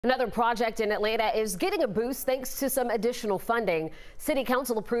Another project in Atlanta is getting a boost thanks to some additional funding. City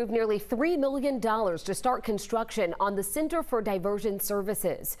Council approved nearly $3 million to start construction on the Center for Diversion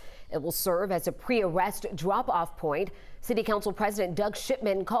Services. It will serve as a pre-arrest drop-off point. City Council President Doug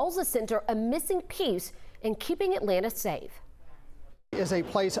Shipman calls the center a missing piece in keeping Atlanta safe. Is a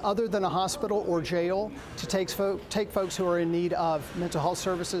place other than a hospital or jail to take folks who are in need of mental health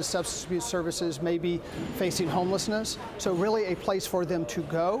services, substance abuse services, maybe facing homelessness. So really a place for them to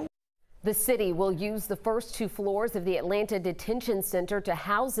go. The city will use the first 2 floors of the Atlanta Detention Center to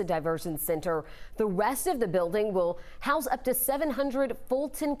house the diversion center. The rest of the building will house up to 700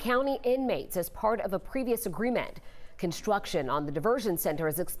 Fulton County inmates as part of a previous agreement. Construction on the diversion center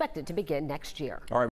is expected to begin next year. All right.